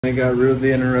I got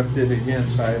rudely interrupted again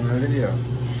by my video.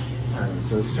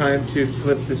 So it's time to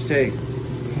flip the steak.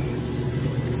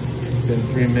 It's been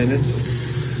 3 minutes.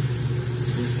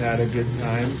 We've had a good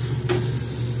time.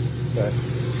 But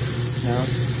now,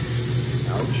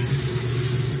 ouch.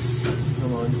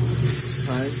 Come on.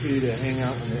 Time for you to hang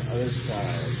out on the other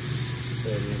side,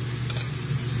 baby.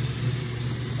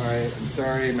 Alright, I'm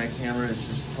sorry, my camera is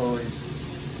just totally...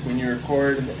 When you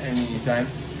record and you got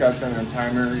something on a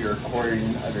timer, you're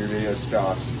recording, other video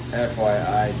stops.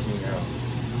 FYI, so you know.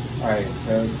 Alright,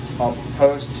 so I'll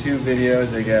post 2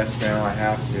 videos, I guess, now I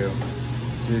have to.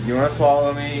 So if you want to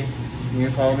follow me, you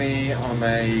can follow me on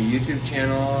my YouTube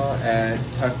channel at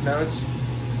Tuck Notes.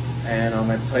 And on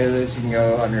my playlist, you can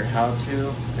go under How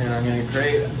To. And I'm going to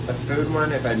create a food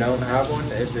one if I don't have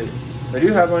one. If I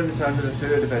do have one, it's under the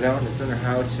food. If I don't, it's under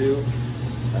How To.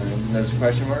 There's a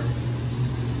question mark.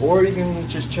 Or you can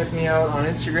just check me out on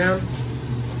Instagram.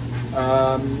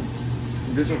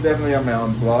 This is definitely on my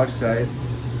own blog site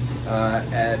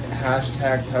at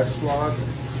 #TuxVlog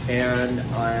and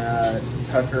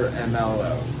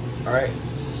TuckerMLO. Alright,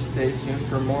 stay tuned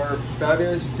for more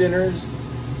fabulous dinners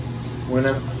when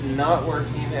I'm not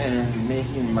working and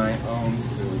making my own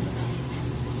food.